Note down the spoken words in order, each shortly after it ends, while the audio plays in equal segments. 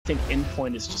think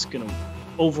Endpoint is just going to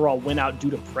overall win out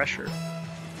due to pressure.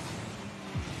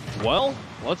 Well,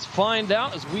 let's find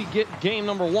out as we get game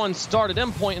number one started.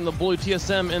 Endpoint in the blue,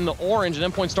 TSM in the orange,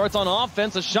 and Endpoint starts on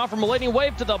offense. A shot from Relating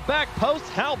Wave to the back post.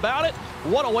 How about it?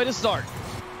 What a way to start.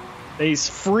 They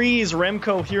freeze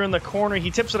Remco here in the corner.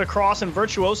 He tips it across, and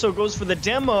Virtuoso goes for the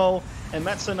demo. And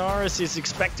Metsonaris is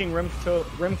expecting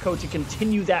Remco to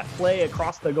continue that play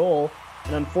across the goal.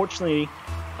 And unfortunately,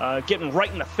 getting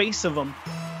right in the face of him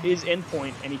is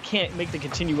Endpoint, and he can't make the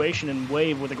continuation and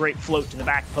Wave with a great float to the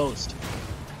back post.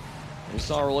 We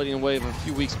saw Relating Wave a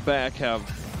few weeks back have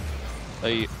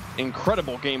an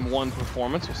incredible game one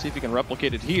performance. We'll see if he can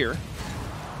replicate it here.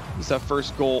 He's that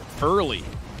first goal early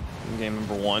in game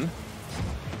number one.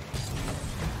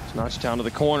 It's notched down to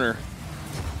the corner.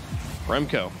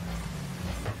 Remco.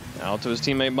 Out to his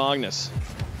teammate Magnus.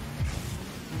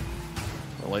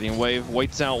 Relating Wave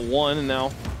waits out one and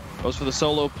now goes for the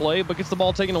solo play, but gets the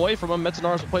ball taken away from him.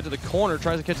 Metsonaris will play to the corner,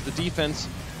 tries to catch the defense,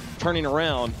 turning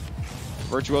around.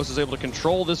 Virtuoso is able to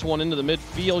control this one into the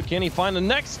midfield. Can he find the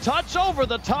next touch over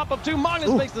the top of two?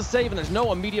 Magnus makes the save, and there's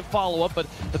no immediate follow-up, but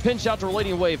the pinch out to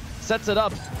Relating Wave sets it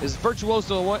up. Is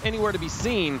Virtuoso anywhere to be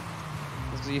seen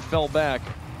as he fell back?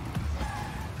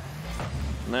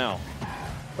 Now,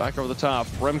 back over the top.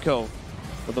 Remco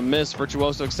with a miss.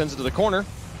 Virtuoso extends it to the corner.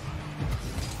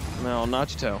 Now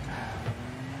Nachito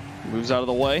moves out of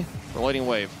the way. Relating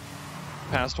Wave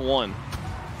past one.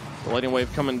 Relating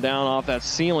Wave coming down off that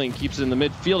ceiling, keeps it in the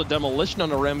midfield. A demolition on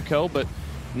the Remco, but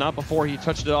not before he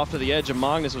touched it off to the edge, and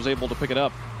Magnus was able to pick it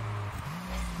up.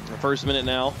 The first minute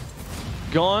now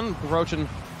gone, approaching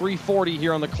 3:40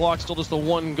 here on the clock. Still just the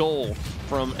one goal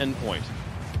from Endpoint.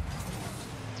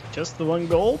 Just the one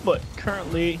goal, but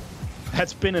currently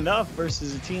that's been enough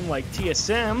versus a team like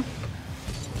TSM.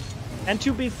 And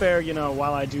to be fair, you know,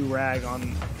 while I do rag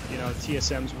on, you know,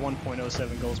 TSM's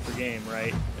 1.07 goals per game,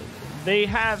 right? They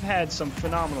have had some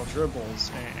phenomenal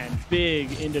dribbles and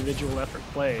big individual effort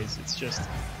plays. It's just,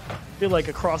 I feel like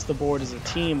across the board as a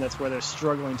team, that's where they're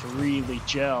struggling to really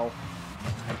gel.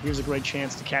 And here's a great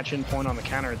chance to catch Endpoint on the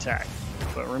counterattack.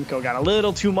 But Remco got a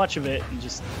little too much of it and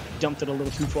just dumped it a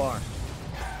little too far.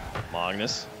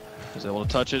 Magnus was able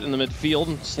to touch it in the midfield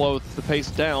and slow the pace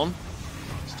down.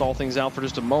 Stall things out for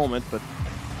just a moment, but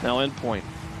now Endpoint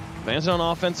advancing on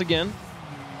offense again.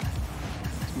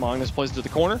 Magnus plays it to the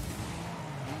corner.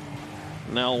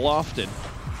 Now lofted.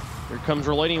 Here comes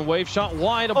Relating Wave, shot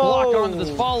wide, a block onto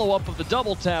this follow-up of the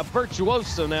double tap.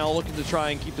 Virtuoso now looking to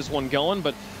try and keep this one going,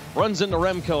 but runs into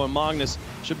Remco, and Magnus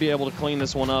should be able to clean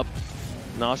this one up.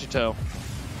 Nachito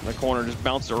in the corner just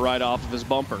bounced it right off of his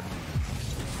bumper.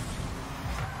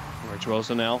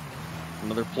 Virtuoso now,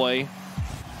 another play.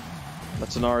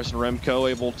 Metsonaris and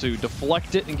Remco able to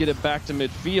deflect it and get it back to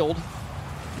midfield.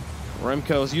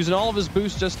 Remco is using all of his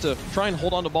boost just to try and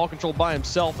hold on to ball control by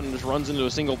himself, and just runs into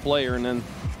a single player and then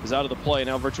is out of the play.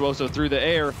 Now Virtuoso through the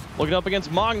air, looking up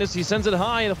against Magnus. He sends it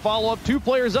high, and a follow-up, two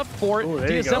players up for it.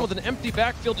 TSM with an empty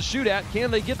backfield to shoot at. Can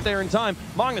they get there in time?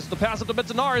 Magnus, the pass up to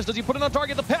Metsonaris. Does he put it on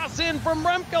target? The pass in from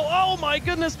Remco. Oh my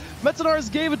goodness.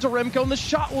 Metsonaris gave it to Remco, and the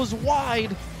shot was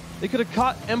wide. They could have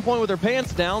caught Endpoint with their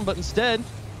pants down, but instead,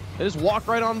 they just walk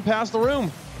right on past the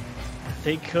room.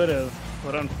 They could have,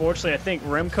 but unfortunately, I think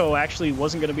Remco actually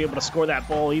wasn't going to be able to score that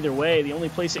ball either way. The only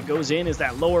place it goes in is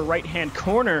that lower right-hand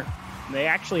corner, and they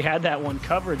actually had that one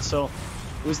covered. So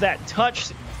it was that touch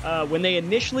when they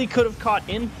initially could have caught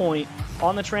Endpoint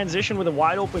on the transition with a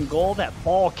wide-open goal. That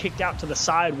ball kicked out to the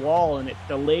side wall, and it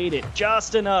delayed it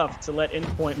just enough to let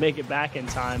Endpoint make it back in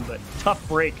time, but tough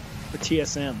break for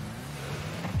TSM.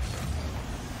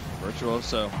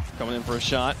 Virtuoso coming in for a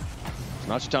shot.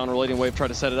 Nachito and Relating Wave try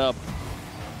to set it up.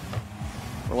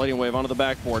 Relating Wave onto the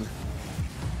backboard.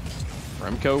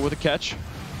 Remco with a catch.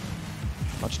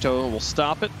 Nachito will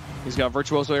stop it. He's got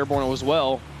Virtuoso airborne as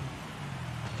well.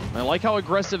 And I like how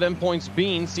aggressive Endpoint's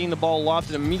being, seeing the ball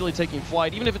lofted and immediately taking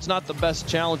flight, even if it's not the best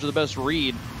challenge or the best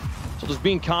read. So just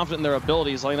being confident in their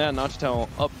abilities like that. Nachito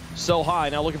up so high.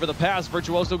 Now looking for the pass.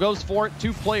 Virtuoso goes for it.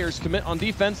 Two players commit on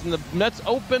defense, and the net's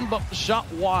open, but shot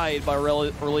wide by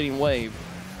Relating Wave.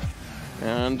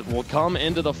 And we'll come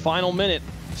into the final minute.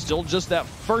 Still just that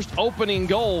first opening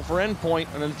goal for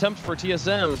Endpoint, an attempt for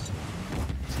TSM.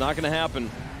 It's not going to happen.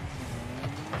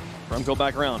 Remco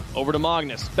back around. Over to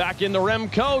Magnus. Back into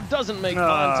Remco. Doesn't make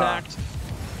contact.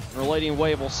 Relating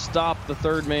Wave will stop the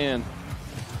third man.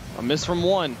 A miss from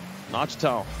one.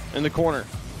 Nachito in the corner.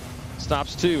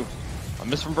 Stops two. A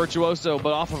miss from Virtuoso,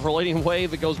 but off of Relating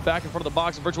Wave, it goes back in front of the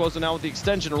box. Virtuoso now with the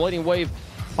extension. Relating Wave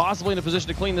possibly in a position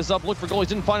to clean this up. Look for goalies,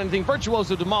 didn't find anything.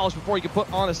 Virtuoso demolished before he could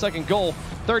put on a second goal.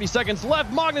 30 seconds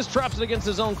left. Magnus traps it against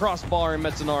his own crossbar, and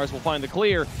Metzenaris will find the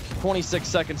clear. 26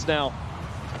 seconds now.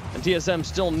 And TSM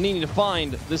still needing to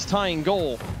find this tying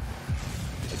goal.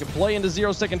 They can play into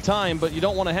 0-second time, but you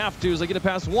don't want to have to as they get it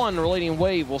past one. Relating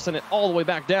Wave will send it all the way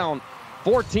back down.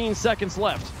 14 seconds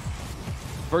left.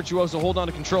 Virtuoso hold on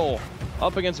to control.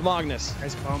 Up against Magnus.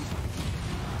 Nice pump.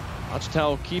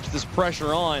 Nachitow keeps this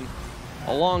pressure on.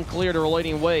 A long clear to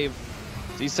Relating Wave.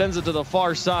 He sends it to the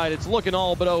far side. It's looking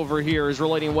all but over here as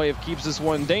Relating Wave keeps this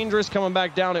one dangerous. Coming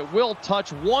back down, it will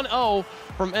touch. 1-0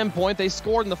 from Endpoint. They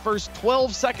scored in the first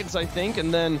 12 seconds, I think,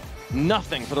 and then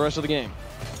nothing for the rest of the game.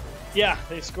 Yeah,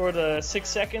 they scored 6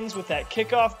 seconds with that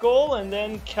kickoff goal and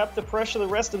then kept the pressure the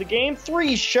rest of the game.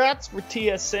 3 shots for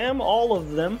TSM, all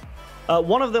of them.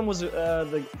 One of them was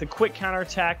the quick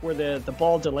counterattack where the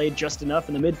ball delayed just enough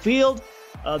in the midfield.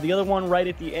 The other one right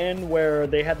at the end where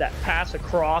they had that pass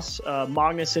across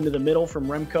Magnus into the middle from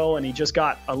Remco, and he just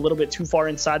got a little bit too far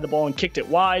inside the ball and kicked it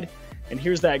wide. And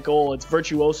here's that goal. It's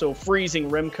Virtuoso freezing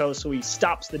Remco, so he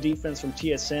stops the defense from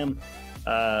TSM,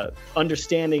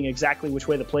 understanding exactly which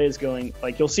way the play is going.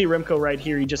 Like, you'll see Remco right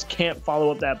here. He just can't follow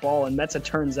up that ball, and Metza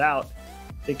turns out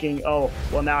thinking, oh,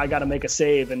 well, now I got to make a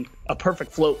save, and a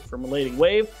perfect float from Relating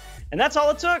Wave. And that's all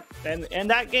it took. And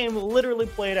that game literally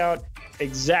played out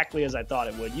exactly as I thought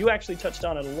it would. You actually touched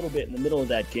on it a little bit in the middle of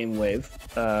that game, Wave.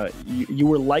 You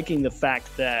were liking the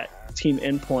fact that Team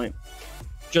Endpoint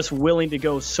just willing to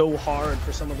go so hard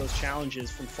for some of those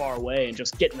challenges from far away and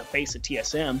just get in the face of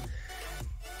TSM.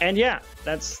 And yeah,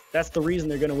 that's the reason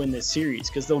they're going to win this series,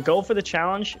 because they'll go for the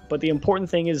challenge, but the important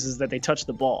thing is that they touch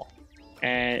the ball.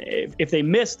 And if they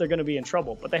miss, they're going to be in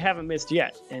trouble, but they haven't missed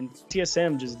yet. And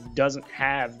TSM just doesn't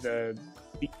have the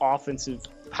offensive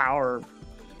power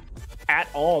at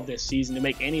all this season to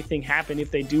make anything happen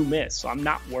if they do miss. So I'm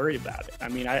not worried about it. I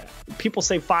mean, people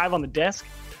say 5 on the desk.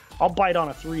 I'll bite on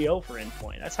a 3-0 for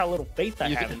Endpoint. That's how little faith I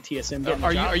have in TSM getting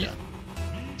the job done.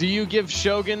 Do you give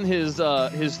Shogun his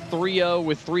 3-0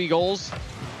 with 3 goals?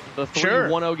 The 3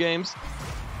 1-0 games?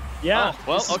 Yeah. Oh,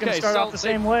 well, this is going to start off the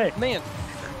same way. Man,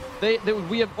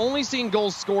 we have only seen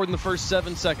goals scored in the first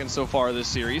 7 seconds so far this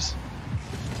series.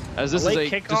 As this is a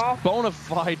just bona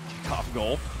fide kickoff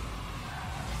goal.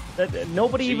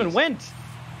 Nobody even went.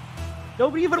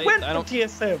 Nobody even went from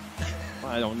TSM.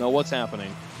 I don't know what's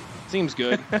happening. Seems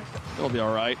good. It'll be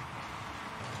all right.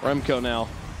 Remco now,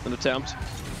 an attempt.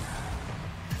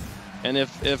 And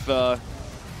if the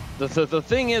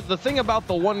thing about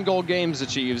the 1-goal games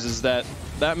achieves is that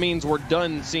means we're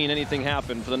done seeing anything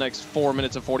happen for the next 4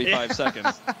 minutes and 45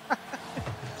 seconds.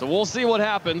 So we'll see what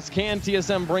happens. Can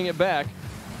TSM bring it back?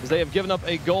 As they have given up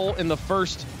a goal in the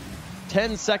first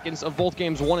 10 seconds of both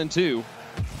games 1 and 2.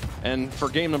 And for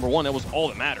game number 1, that was all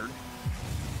that mattered.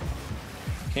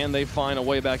 Can they find a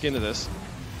way back into this?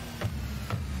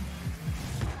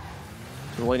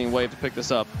 Relating Wave to pick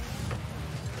this up.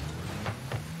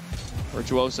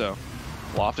 Virtuoso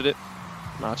lofted it.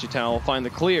 Nachitow will find the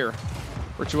clear.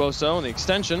 Virtuoso and the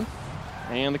extension.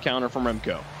 And the counter from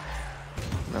Remco.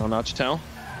 Now Nachitow.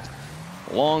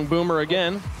 Long boomer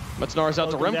again. Metzenaris out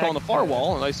to Remco on the far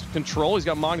wall. Nice control. He's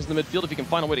got Magnus in the midfield if he can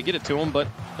find a way to get it to him, but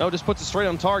no, just puts it straight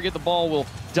on target. The ball will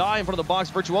die in front of the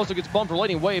box. Virtuoso gets bumped.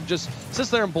 Relating Wave just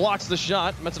sits there and blocks the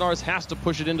shot. Metzenaris has to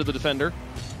push it into the defender.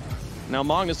 Now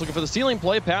Magnus looking for the ceiling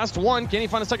play. Past one. Can he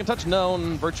find a second touch? No,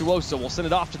 and Virtuoso will send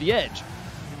it off to the edge.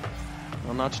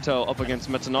 Now Nachitow up against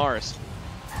Metzenaris.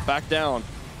 Back down.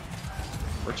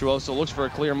 Virtuoso looks for a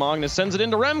clear. Magnus sends it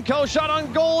into Remco. Shot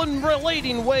on goal, and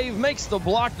Relating Wave makes the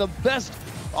block. The best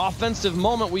offensive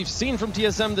moment we've seen from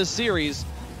TSM this series,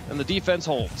 and the defense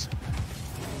holds.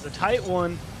 It was a tight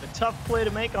one, a tough play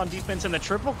to make on defense, and the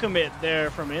triple commit there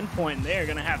from Endpoint, and they're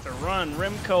going to have to run.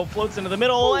 Remco floats into the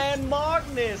middle, and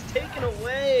Magnus taken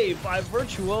away by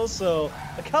Virtuoso.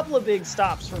 A couple of big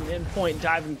stops from Endpoint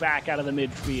diving back out of the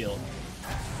midfield.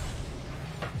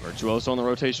 Virtuoso on the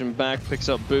rotation back, picks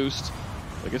up boost.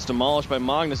 It gets demolished by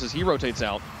Magnus as he rotates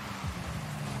out.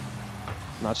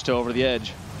 Nachitow over the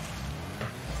edge.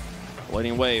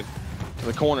 Relating Wave to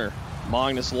the corner.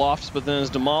 Magnus lofts, but then is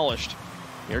demolished.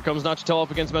 Here comes Nachitow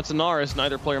up against Metzenaris.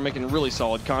 Neither player making really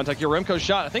solid contact here. Remco's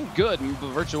shot, I think, good, but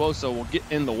Virtuoso will get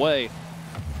in the way.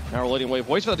 Now Relating Wave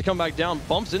waits for that to come back down,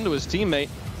 bumps into his teammate,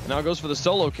 and now goes for the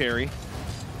solo carry.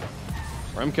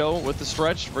 Remco with the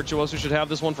stretch. Virtuoso should have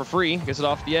this one for free. Gets it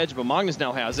off the edge, but Magnus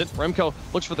now has it. Remco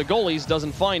looks for the goalies,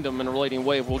 doesn't find them, and a Relating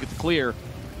Wave will get the clear.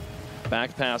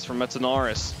 Back pass from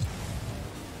Metzenaris.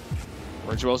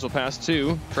 Virtuoso pass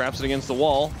 2, traps it against the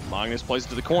wall. Magnus plays it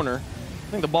to the corner.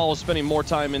 I think the ball is spending more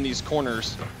time in these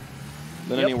corners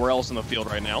than anywhere else in the field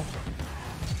right now.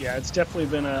 Yeah, it's definitely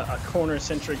been a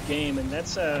corner-centric game, and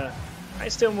that's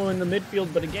nice demo in the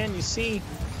midfield. But again, you see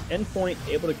Endpoint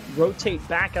able to rotate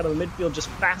back out of the midfield just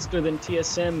faster than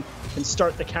TSM can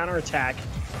start the counterattack.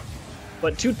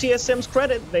 But to TSM's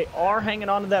credit, they are hanging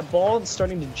on to that ball and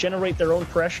starting to generate their own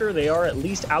pressure. They are at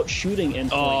least out-shooting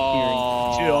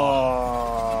Endpoint here.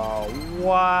 Oh,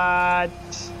 what?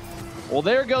 Well,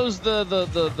 there goes the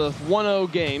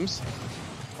 1-0 games.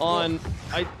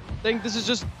 I think this is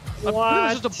just a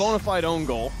bona fide own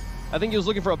goal. I think he was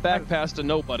looking for a back pass to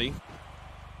nobody.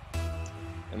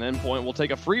 And then Endpoint will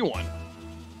take a free one.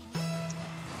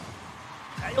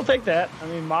 You'll take that. I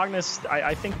mean, Magnus,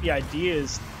 I think the idea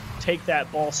is take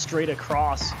that ball straight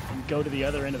across and go to the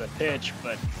other end of the pitch,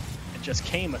 but it just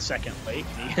came a second late.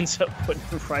 He ends up putting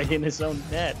it right in his own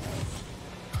net.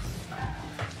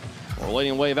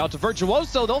 Relating wave out to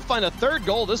Virtuoso. They'll find a third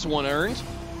goal. This one earned.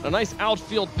 A nice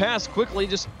outfield pass quickly,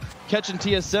 just catching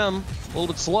TSM a little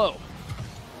bit slow.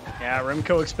 Yeah,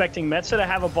 Remco expecting Metza to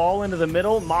have a ball into the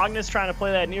middle. Magnus trying to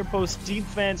play that near post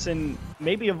defense and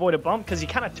maybe avoid a bump because he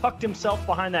kind of tucked himself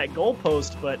behind that goal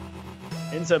post, but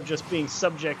ends up just being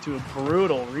subject to a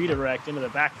brutal redirect into the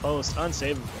back post,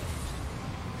 unsavable.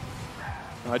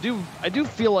 I do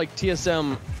feel like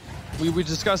TSM, we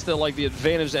discussed that like the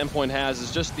advantage that Endpoint has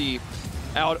is just the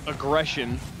out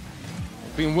aggression,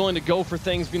 being willing to go for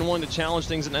things, being willing to challenge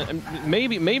things, and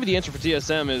maybe the answer for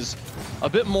TSM is a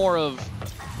bit more of,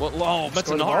 well,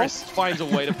 Metzenaris finds a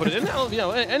way to put it in. You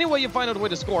know, any way you find out a way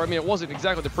to score. I mean, it wasn't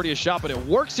exactly the prettiest shot, but it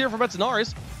works here for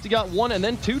Metzenaris. He got 1 and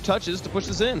then 2 touches to push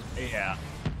this in.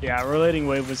 Yeah, Relating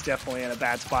Wave was definitely in a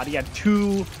bad spot. He had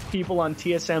 2 people on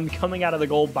TSM coming out of the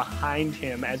goal behind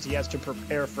him as he has to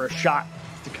prepare for a shot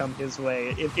to come his way.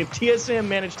 If TSM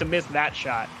managed to miss that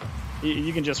shot,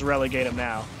 you can just relegate him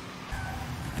now.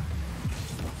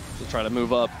 So try to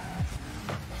move up.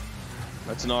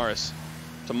 Metzenaris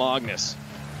to Magnus.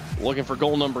 Looking for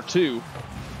goal number 2.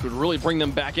 Could really bring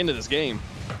them back into this game.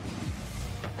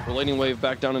 Relating Wave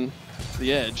back down in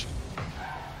the edge.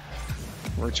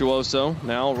 Virtuoso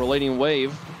now Relating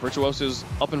Wave. Virtuoso's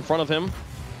up in front of him.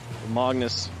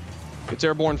 Magnus gets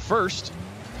airborne first.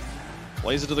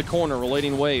 Plays it to the corner.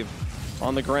 Relating Wave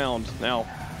on the ground. Now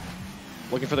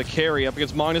looking for the carry up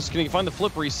against Magnus. Can he find the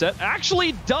flip reset?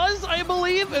 Actually does, I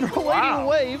believe. And Relating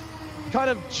Wave kind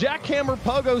of jackhammer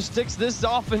pogo sticks this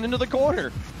off and into the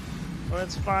corner.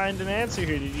 Let's find an answer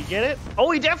here. Did he get it?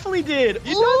 Oh, he definitely did.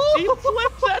 He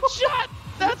flipped that shot.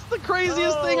 That's the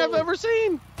craziest thing I've ever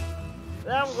seen.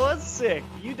 That was sick.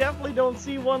 You definitely don't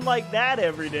see one like that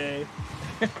every day.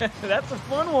 That's a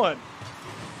fun one.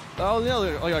 Oh, you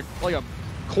know,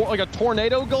 like a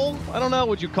tornado goal? I don't know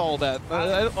what you call that. We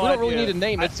don't really need to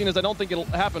name it, seeing as I don't think it'll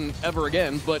happen ever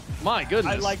again, but my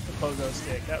goodness. I like the pogo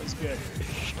stick. That was good.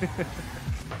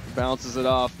 Bounces it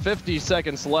off. 50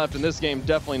 seconds left, and this game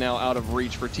definitely now out of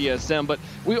reach for TSM. But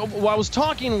I was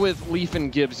talking with Leaf and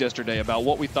Gibbs yesterday about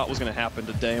what we thought was going to happen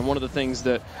today, and one of the things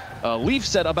that Leaf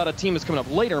said about a team that's coming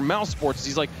up later, Mouse Sports, is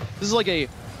he's like, this is like a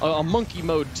monkey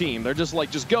mode team. They're just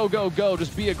like, just go,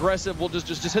 just be aggressive. We'll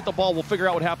just hit the ball. We'll figure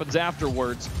out what happens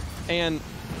afterwards. And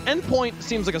Endpoint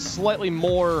seems like a slightly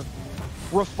more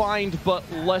refined but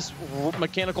less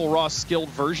mechanical, raw, skilled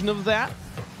version of that.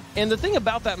 And the thing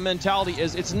about that mentality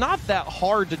is it's not that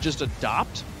hard to just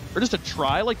adopt or just to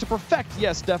try. Like, to perfect,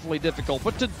 yes, definitely difficult,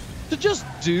 but to just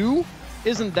do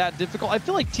isn't that difficult. I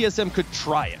feel like TSM could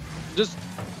try it. Just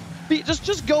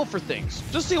go for things.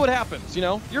 Just see what happens, you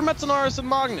know? You're Metzenaris and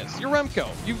Magnus. You're Remco.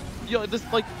 You know, this,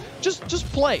 like, just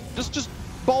play. Just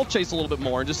ball chase a little bit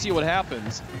more and just see what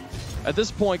happens at this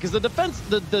point, because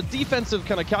the defensive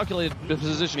kind of calculated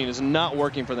positioning is not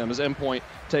working for them as Endpoint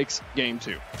takes game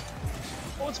 2.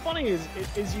 Well, what's funny is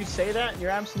you say that, and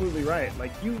you're absolutely right.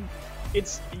 Like,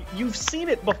 you've seen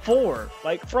it before,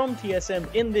 like, from TSM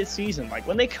in this season. Like,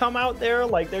 when they come out there,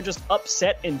 like, they're just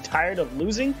upset and tired of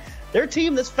losing. Their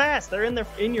team that's fast. They're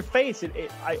in your face.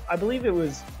 I believe it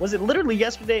was it literally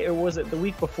yesterday, or was it the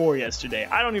week before yesterday?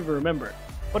 I don't even remember.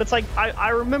 But it's like, I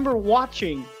remember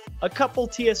watching a couple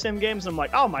TSM games, and I'm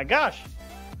like, oh my gosh,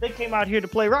 they came out here to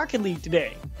play Rocket League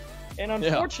today. And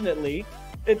unfortunately,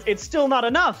 it's still not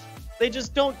enough. They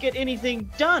just don't get anything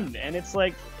done, and it's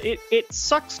like, it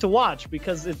sucks to watch,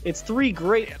 because it's 3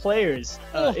 great players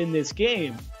in this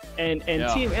game, and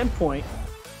Team Endpoint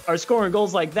are scoring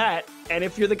goals like that, and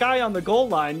if you're the guy on the goal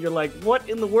line, you're like, what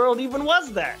in the world even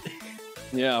was that?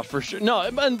 Yeah, for sure. No,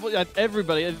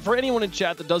 everybody, for anyone in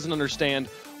chat that doesn't understand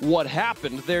what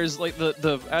happened, there's like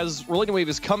as Relating Wave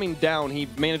is coming down, he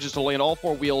manages to land all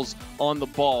 4 wheels on the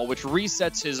ball, which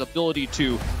resets his ability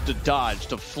to dodge,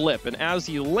 to flip. And as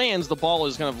he lands, the ball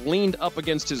is kind of leaned up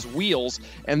against his wheels,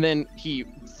 and then he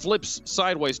flips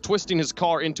sideways, twisting his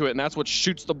car into it, and that's what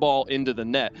shoots the ball into the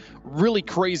net. Really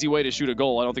crazy way to shoot a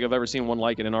goal. I don't think I've ever seen one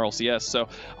like it in RLCS. So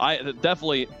I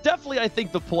definitely I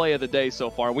think the play of the day so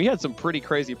far. We had some pretty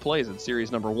crazy plays in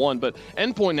series number 1, but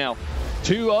Endpoint now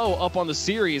 2-0 up on the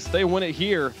series. They win it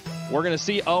here. We're going to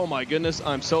see, oh my goodness,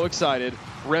 I'm so excited.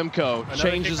 Remco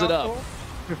changes it up.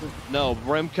 No,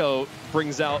 Remco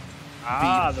brings out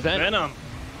the Venom.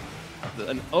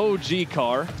 An OG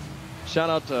car. Shout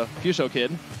out to Fusho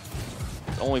Kid.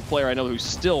 The only player I know who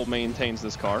still maintains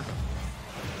this car.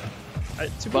 I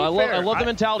love the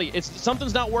mentality. It's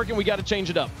something's not working, we got to change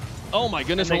it up. Oh my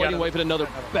goodness, Relating Wave hit another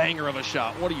banger of a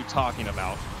shot. What are you talking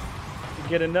about?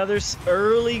 Get another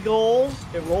early goal.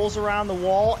 It rolls around the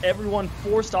wall. Everyone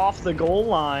forced off the goal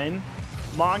line.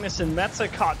 Magnus and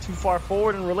Metza caught too far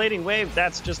forward, and Relating Wave,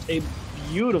 that's just a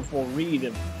beautiful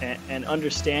read and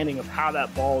understanding of how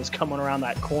that ball is coming around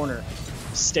that corner.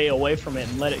 Stay away from it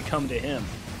and let it come to him.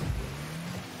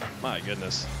 My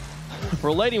goodness.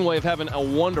 Relating Wave having a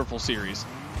wonderful series.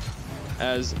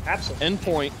 As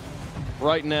Endpoint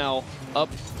right now up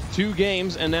 2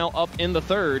 games and now up in the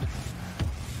 3rd.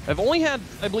 I've only had,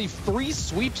 I believe, 3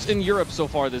 sweeps in Europe so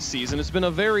far this season. It's been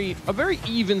a very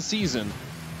even season.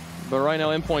 But right now,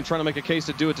 Endpoint trying to make a case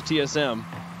to do it to TSM.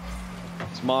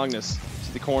 It's Magnus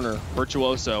to the corner,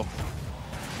 Virtuoso.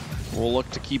 We'll look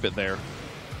to keep it there.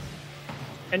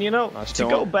 And you know, to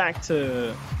go back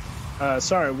to,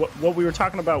 what we were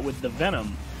talking about with the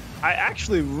Venom, I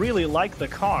actually really like the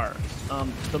car.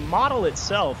 The model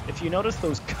itself, if you notice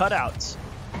those cutouts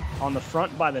on the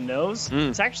front by the nose,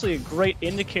 it's actually a great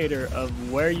indicator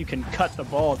of where you can cut the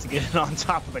ball to get it on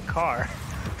top of the car.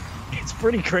 It's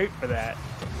pretty great for that.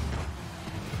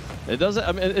 It doesn't,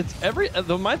 I mean, it's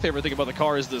my favorite thing about the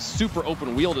car is the super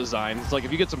open wheel design. It's like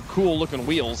if you get some cool looking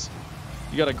wheels,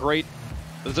 you got a great,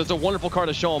 it's a wonderful car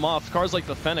to show them off. Cars like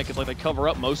the Fennec, it's like they cover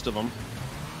up most of them.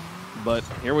 But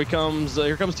here comes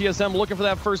TSM looking for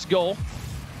that first goal.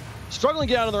 Struggling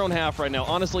to get out of their own half right now.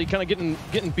 Honestly, kind of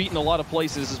getting beaten a lot of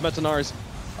places as Metanar's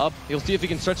up. He'll see if he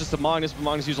can stretch this to Magnus, but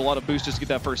Magnus used a lot of boost just to get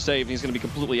that first save, and he's going to be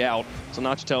completely out. So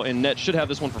Nachito in net should have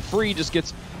this one for free. Just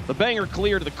gets the banger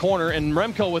clear to the corner, and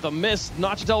Remco with a miss.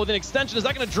 Nachito with an extension. Is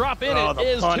that going to drop in? It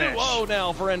is 2-0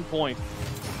 now for Endpoint.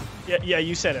 Yeah,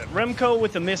 you said it. Remco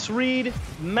with a misread.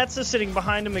 Metza sitting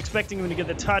behind him, expecting him to get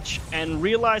the touch, and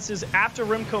realizes after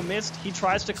Remco missed, he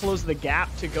tries to close the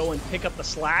gap to go and pick up the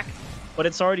slack, but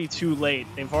it's already too late.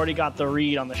 They've already got the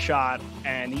read on the shot,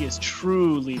 and he is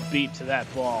truly beat to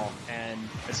that ball. And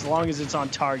as long as it's on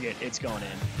target, it's going in.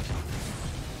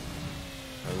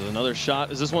 There's another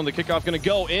shot. Is this one the kickoff going to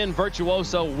go in?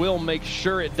 Virtuoso will make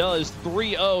sure it does.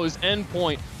 3-0's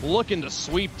Endpoint looking to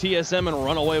sweep TSM and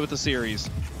run away with the series.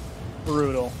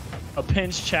 Brutal. A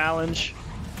pinch challenge.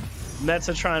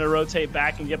 Metza trying to rotate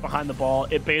back and get behind the ball.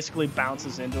 It basically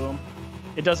bounces into him.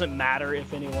 It doesn't matter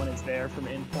if anyone is there from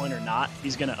Endpoint or not.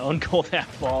 He's going to own goal that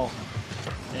ball.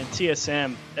 And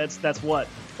TSM, that's what,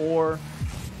 four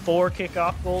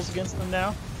kickoff goals against them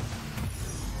now?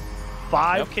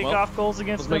 5 kickoff goals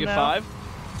against them now? Let's make it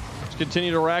 5. Just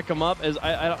continue to rack them up. As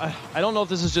I don't know if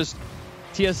this is just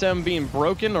TSM being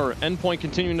broken or Endpoint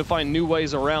continuing to find new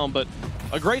ways around, but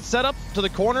a great setup to the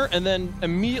corner and then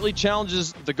immediately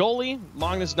challenges the goalie.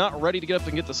 Magnus not ready to get up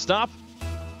and get the stop.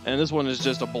 And this one is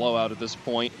just a blowout at this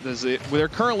point. They're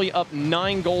currently up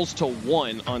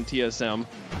 9-1 on TSM.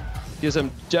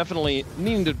 TSM definitely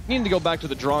needing to go back to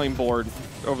the drawing board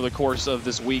over the course of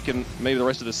this week and maybe the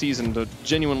rest of the season to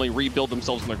genuinely rebuild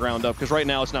themselves from the ground up, because right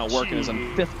now it's not working as a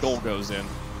 5th goal goes in.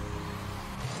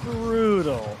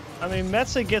 Brutal. I mean,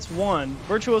 Metza gets 1.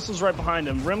 Virtuoso's right behind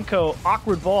him. Remco,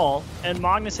 awkward ball, and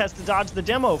Magnus has to dodge the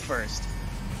demo first.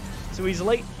 So he's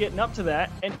late getting up to that,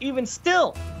 and even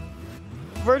still,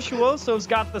 Virtuoso's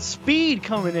got the speed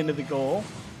coming into the goal.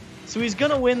 So he's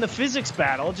going to win the physics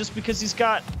battle just because he's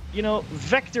got, you know,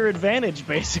 vector advantage,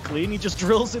 basically, and he just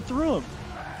drills it through him.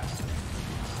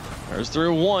 There's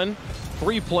through 1.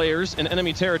 3 players in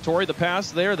enemy territory. The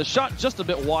pass there, the shot just a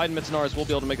bit wide. Metanars will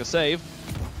be able to make a save.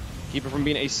 Keep it from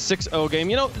being a 6-0 game.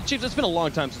 You know, Chiefs, it's been a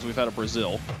long time since we've had a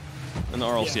Brazil in the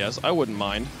RLCS. Yeah. I wouldn't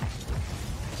mind.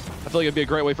 I feel like it'd be a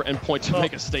great way for Endpoint to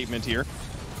make a statement here.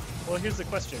 Well, here's the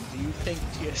question. Do you think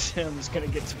TSM is going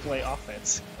to get to play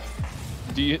offense?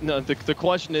 No, the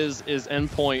question is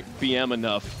Endpoint BM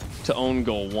enough to own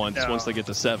goal once they get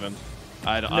to 7?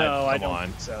 I don't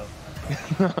think so.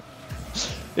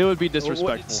 It would be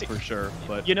disrespectful for sure,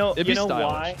 but you know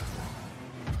stylish.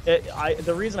 Why?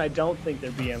 The reason I don't think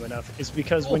they're BM enough is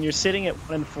because when you're sitting at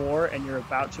 1-4 and you're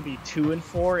about to be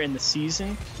 2-4 in the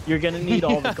season, you're going to need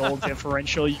all the goal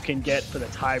differential you can get for the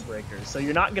tiebreakers. So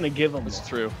you're not going to give them. That's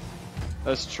true.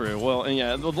 That's true. Well, and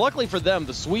yeah, luckily for them,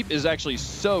 the sweep is actually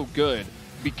so good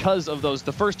because of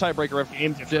the first tiebreaker.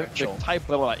 Game differential.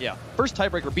 First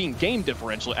tiebreaker being game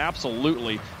differential.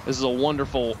 Absolutely. This is a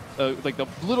wonderful,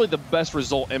 literally the best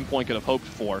result Endpoint could have hoped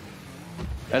for.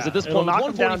 Yeah, as at this point,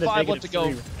 with 145 left to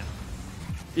go.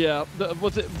 Yeah,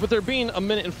 with there being a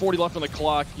minute and 40 left on the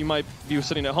clock, you might be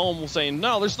sitting at home saying,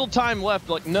 no, there's still time left.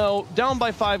 Like, no, down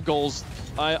by 5 goals.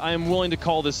 I am willing to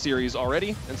call this series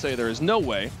already and say there is no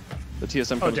way the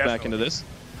TSM comes back into this.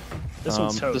 This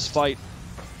one's toast.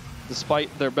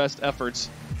 Despite their best efforts.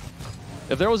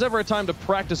 If there was ever a time to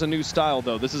practice a new style,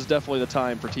 though, this is definitely the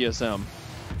time for TSM.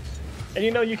 And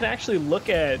you can actually look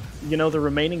at the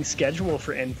remaining schedule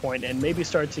for Endpoint and maybe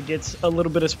start to get a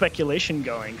little bit of speculation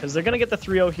going, because they're going to get the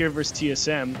 3-0 here versus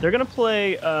TSM. They're going to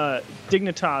play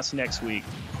Dignitas next week,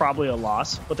 probably a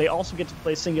loss, but they also get to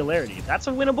play Singularity. That's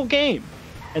a winnable game.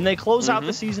 And they close out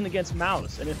the season against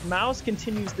Mouse. And if Mouse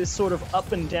continues this sort of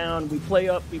up and down, we play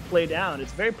up, we play down,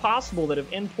 it's very possible that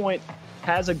if Endpoint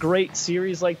has a great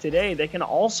series like today, they can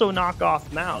also knock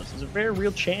off Mouse. There's a very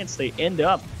real chance they end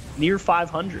up near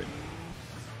 500.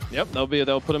 Yep,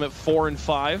 they'll put them at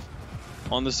 4-5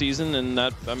 on the season, and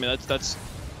that's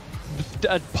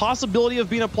a possibility of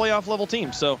being a playoff level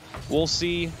team. So we'll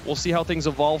see how things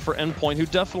evolve for Endpoint, who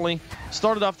definitely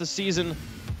started off the season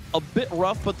a bit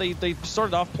rough, but they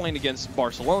started off playing against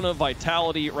Barcelona,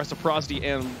 Vitality, Reciprocity,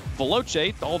 and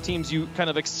Veloce, all teams you kind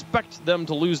of expect them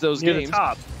to lose those games.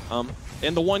 Top.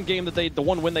 And the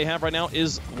one win they have right now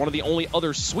is one of the only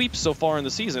other sweeps so far in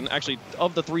the season. Actually,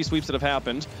 of the 3 sweeps that have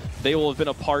happened, they will have been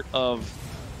a part of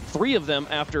 3 of them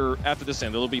after this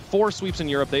end. There will be 4 sweeps in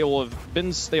Europe. They will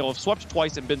have swept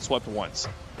twice and been swept once.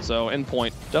 So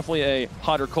Endpoint, definitely a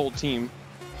hot or cold team.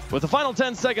 With the final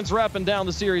 10 seconds wrapping down,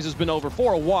 the series has been over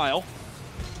for a while.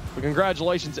 But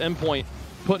congratulations, Endpoint,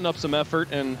 putting up some effort.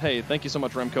 And hey, thank you so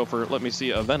much, Remco, for letting me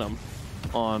see a Venom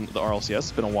on the RLCS.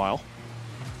 It's been a while.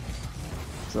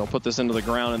 So they'll put this into the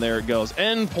ground, and there it goes.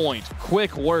 Endpoint,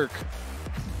 quick work,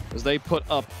 as they put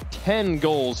up 10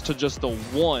 goals to just the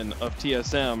 1 of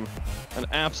TSM. An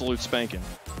absolute spanking.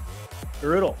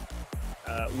 Brutal.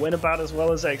 Went about as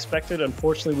well as I expected.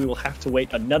 Unfortunately, we will have to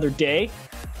wait another day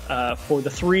for the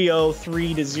 3-0,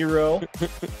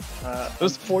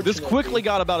 3-0. This quickly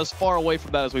got about as far away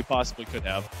from that as we possibly could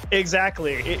have.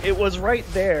 Exactly. It was right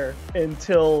there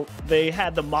until they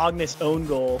had the Magnus own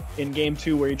goal in Game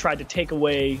 2, where he tried to take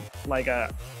away like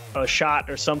a shot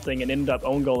or something and ended up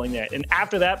own goaling that. And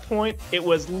after that point, it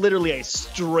was literally a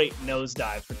straight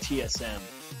nosedive for TSM.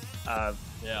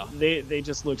 Yeah. They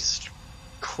just looked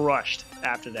crushed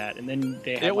after that, and then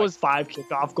they had 5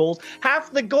 kickoff goals.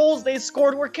 Half the goals they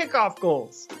scored were kickoff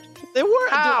goals. They were.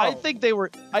 How? I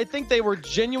think they were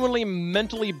genuinely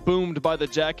mentally boomed by the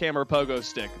jackhammer pogo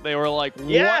stick. They were like,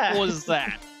 "What was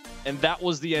that?" And that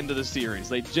was the end of the series.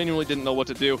 They genuinely didn't know what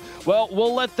to do. Well,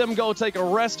 we'll let them go take a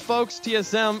rest, folks.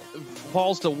 TSM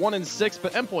falls to 1-6,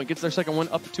 but Endpoint gets their second win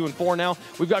up to 2-4 now.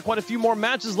 We've got quite a few more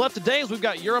matches left today, as we've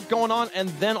got Europe going on and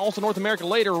then also North America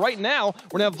later. Right now,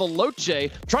 we're going to have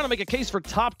Veloce trying to make a case for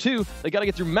top 2. They got to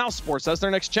get through Mouse Sports. That's their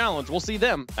next challenge. We'll see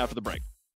them after the break.